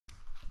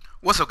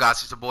What's up,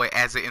 guys? It's your boy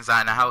Azit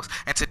inside the house,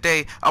 and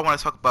today I want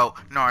to talk about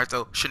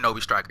Naruto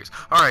Shinobi Strikers.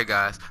 Alright,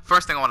 guys,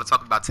 first thing I want to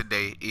talk about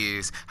today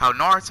is how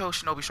Naruto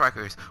Shinobi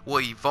Strikers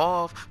will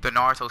evolve the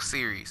Naruto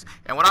series.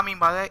 And what I mean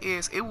by that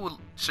is,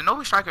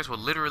 Shinobi Strikers will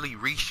literally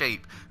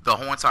reshape the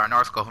whole entire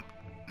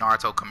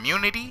Naruto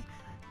community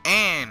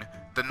and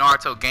the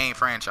Naruto game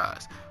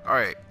franchise.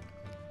 Alright,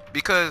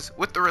 because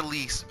with the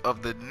release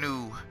of the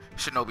new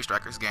Shinobi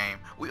Strikers game,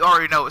 we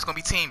already know it's going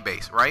to be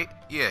team-based, right?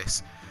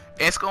 Yes.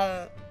 It's going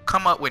to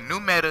come up with new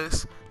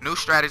metas, new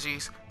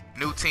strategies,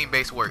 new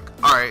team-based work.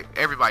 Alright,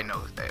 everybody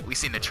knows that. We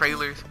seen the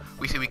trailers,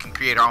 we see we can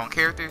create our own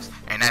characters,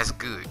 and that's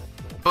good.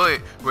 But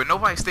what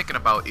nobody's thinking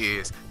about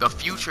is the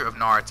future of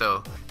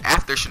Naruto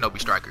after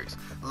Shinobi Strikers.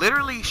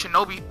 Literally,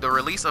 the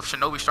release of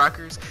Shinobi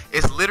Strikers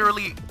is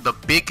literally the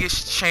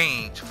biggest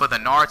change for the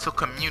Naruto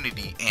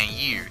community in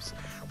years.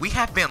 We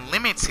have been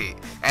limited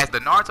as the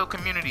Naruto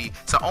community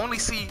to only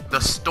see the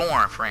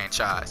Storm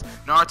franchise,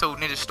 Naruto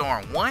Ninja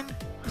Storm 1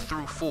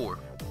 through 4.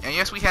 And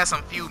yes, we had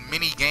some few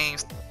mini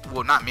games,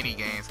 well, not mini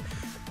games,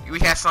 we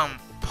had some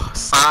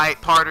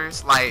side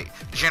parters like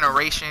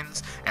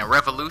Generations and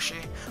Revolution,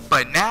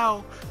 but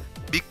now,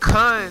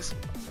 because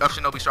of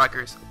Shinobi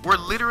Strikers, we're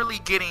literally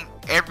getting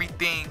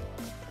everything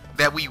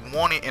that we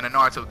wanted in a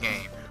Naruto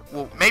game.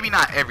 Well, maybe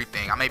not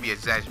everything, I may be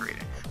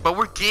exaggerating, but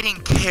we're getting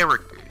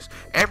characters.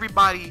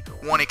 Everybody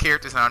wanted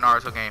characters in a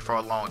Naruto game for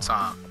a long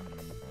time,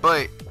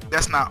 but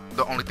that's not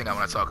the only thing I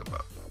want to talk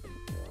about.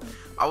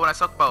 I want to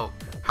talk about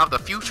how the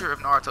future of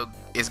Naruto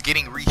is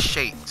getting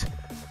reshaped.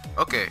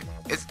 Okay,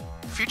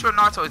 future of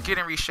Naruto is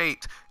getting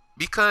reshaped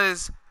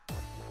because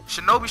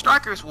Shinobi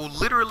Strikers will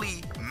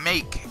literally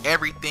make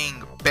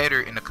everything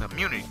better in the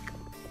community.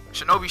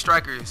 Shinobi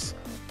Strikers,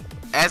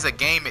 as a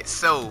game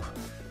itself,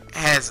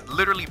 has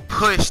literally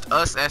pushed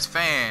us as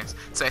fans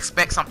to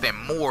expect something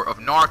more of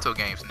Naruto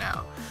games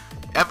now.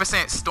 Ever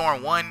since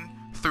Storm 1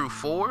 through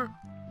 4,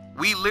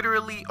 we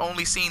literally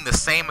only seen the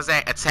same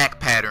exact attack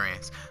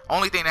patterns.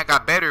 Only thing that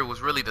got better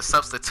was really the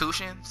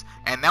substitutions,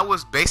 and that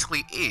was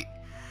basically it.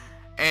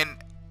 And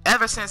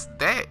ever since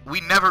that, we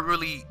never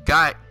really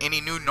got any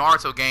new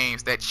Naruto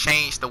games that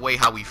changed the way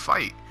how we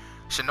fight.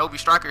 Shinobi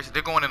Strikers,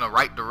 they're going in the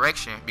right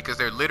direction because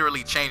they're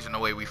literally changing the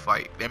way we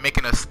fight. They're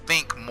making us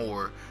think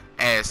more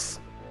as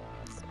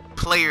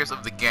players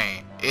of the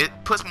game. It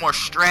puts more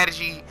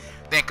strategy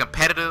than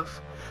competitive,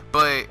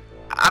 but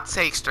I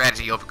take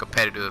strategy over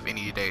competitive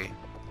any day.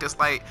 Just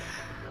like,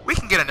 we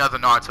can get another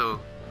Naruto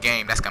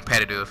game that's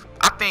competitive.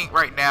 I think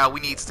right now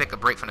we need to take a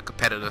break from the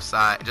competitive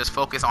side and just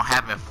focus on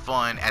having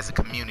fun as a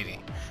community,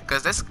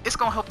 because it's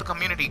gonna help the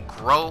community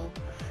grow,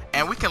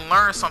 and we can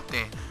learn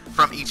something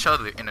from each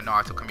other in the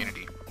Naruto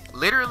community.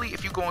 Literally,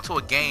 if you go into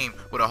a game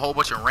with a whole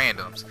bunch of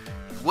randoms,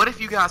 what if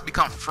you guys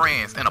become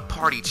friends in a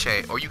party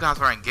chat, or you guys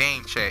are in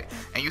game chat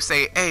and you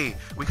say, hey,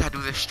 we gotta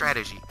do this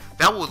strategy?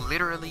 That will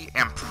literally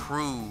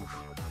improve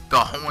the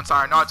whole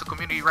entire Naruto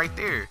community right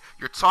there.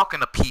 You're talking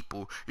to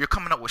people, you're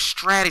coming up with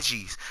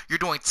strategies, you're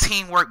doing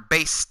teamwork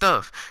based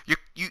stuff. You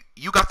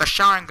got the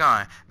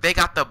Sharingan, they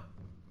got the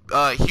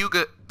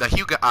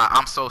Hyuga eye.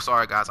 I'm so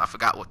sorry, guys, I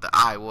forgot what the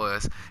eye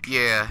was.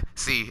 Yeah,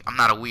 see, I'm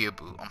not a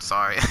weeaboo, I'm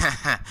sorry.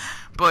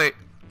 But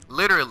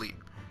literally,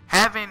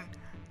 having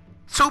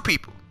two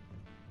people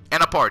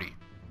in a party,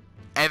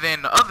 and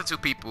then the other two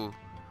people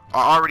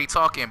are already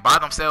talking by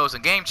themselves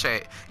in game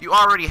chat, you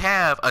already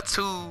have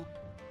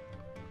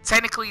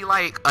technically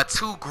like a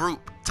two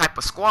group type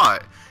of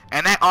squad,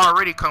 and that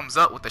already comes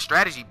up with the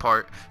strategy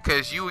part,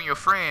 because you and your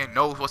friend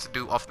knows what to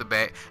do off the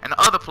bat, and the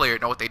other player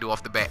know what they do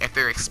off the bat if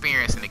they're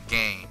experienced in the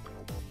game.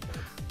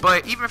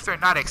 But even if they're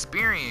not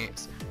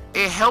experienced,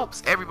 it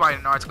helps everybody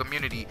in the Naruto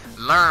community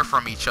learn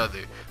from each other,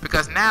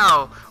 because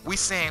now we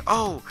saying,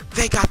 oh,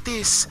 they got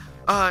this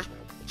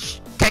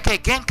KK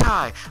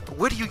Genkai,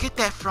 where do you get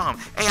that from?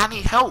 Hey, I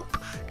need help.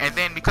 And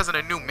then because of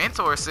the new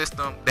mentor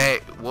system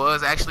that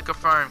was actually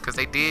confirmed, because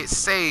they did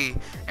say in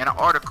an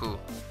article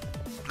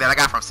that I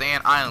got from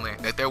Sand Island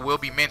that there will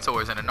be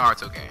mentors in the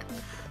Naruto game.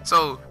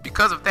 So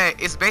because of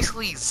that, it's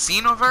basically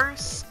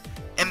Xenoverse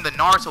in the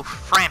Naruto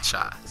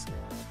franchise.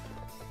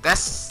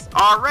 That's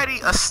already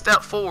a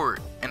step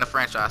forward in the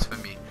franchise for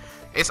me.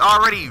 It's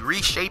already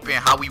reshaping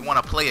how we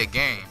want to play a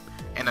game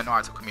in the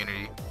Naruto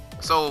community.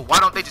 So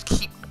why don't they just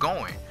keep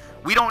going?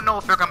 We don't know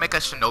if they're going to make a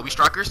Shinobi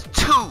Strikers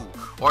 2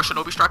 or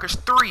Shinobi Strikers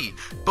 3,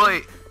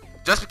 but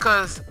just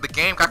because the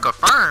game got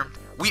confirmed,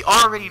 we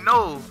already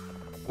know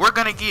we're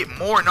going to get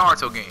more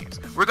Naruto games.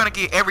 We're going to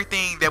get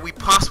everything that we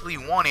possibly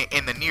wanted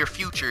in the near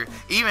future,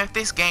 even if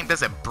this game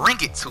doesn't bring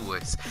it to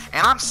us.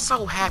 And I'm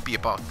so happy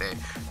about that.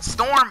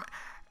 Storm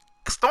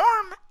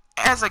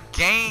as a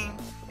game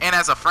and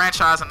as a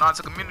franchise in the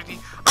Naruto community,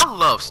 I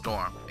love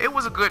Storm. It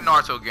was a good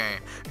Naruto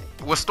game.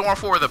 Was Storm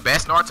 4 the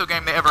best Naruto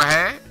game they ever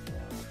had?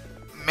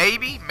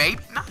 Maybe,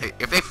 maybe not.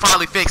 If they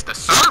finally fixed the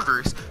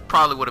servers,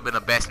 probably would have been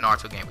the best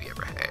Naruto game we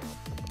ever had.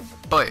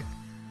 But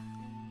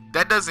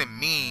that doesn't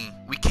mean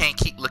we can't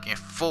keep looking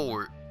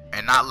forward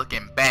and not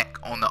looking back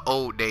on the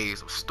old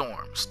days of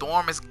Storm.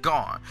 Storm is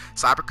gone.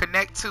 Cyber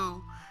Connect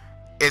 2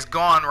 is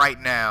gone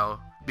right now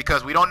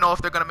because we don't know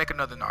if they're gonna make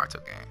another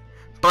Naruto game.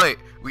 But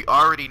we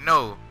already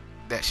know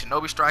that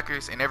Shinobi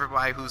Strikers and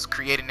everybody who's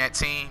creating that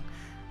team,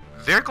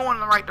 they're going in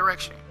the right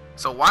direction.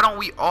 So why don't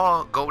we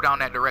all go down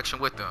that direction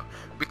with them?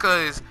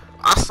 Because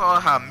I saw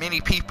how many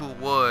people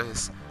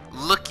was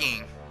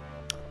looking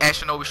at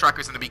Shinobi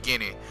Strikers in the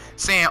beginning,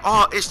 saying,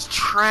 "Oh, it's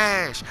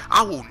trash.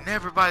 I will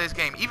never buy this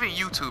game." Even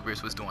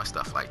YouTubers was doing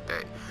stuff like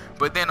that.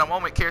 But then the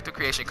moment character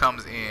creation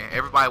comes in,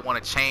 everybody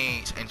want to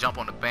change and jump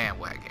on the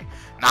bandwagon.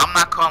 Now, I'm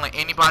not calling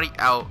anybody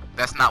out.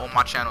 That's not what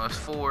my channel is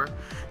for.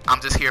 I'm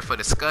just here for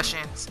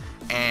discussions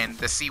and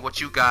to see what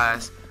you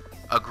guys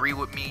agree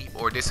with me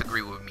or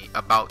disagree with me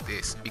about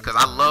this, because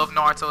I love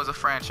Naruto as a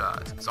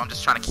franchise. So I'm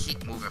just trying to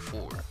keep moving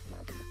forward.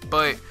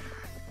 But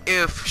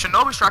if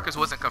Shinobi Strikers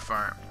wasn't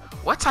confirmed,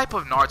 what type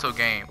of Naruto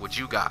game would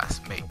you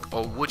guys make,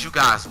 or would you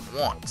guys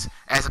want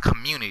as a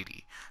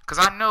community? Because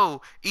I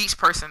know each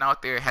person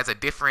out there has a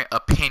different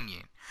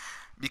opinion.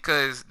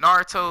 Because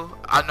Naruto,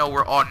 I know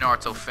we're all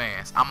Naruto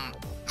fans. I'm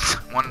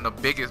one of the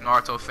biggest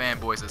Naruto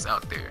fanboys that's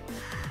out there.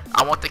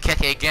 I want the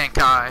Kekkei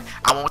Genkai.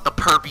 I want the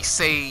Pervy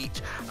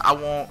Sage. I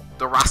want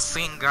the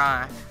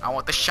Rasengan. I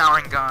want the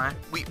Sharingan.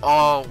 We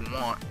all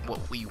want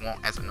what we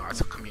want as a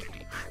Naruto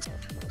community.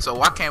 So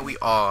why can't we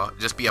all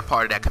just be a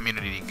part of that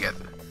community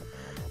together?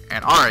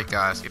 And alright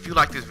guys, if you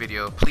like this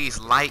video, please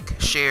like,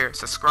 share,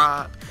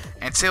 subscribe,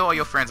 and tell all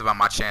your friends about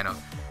my channel.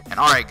 And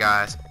alright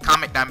guys,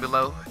 comment down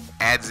below,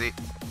 adds it,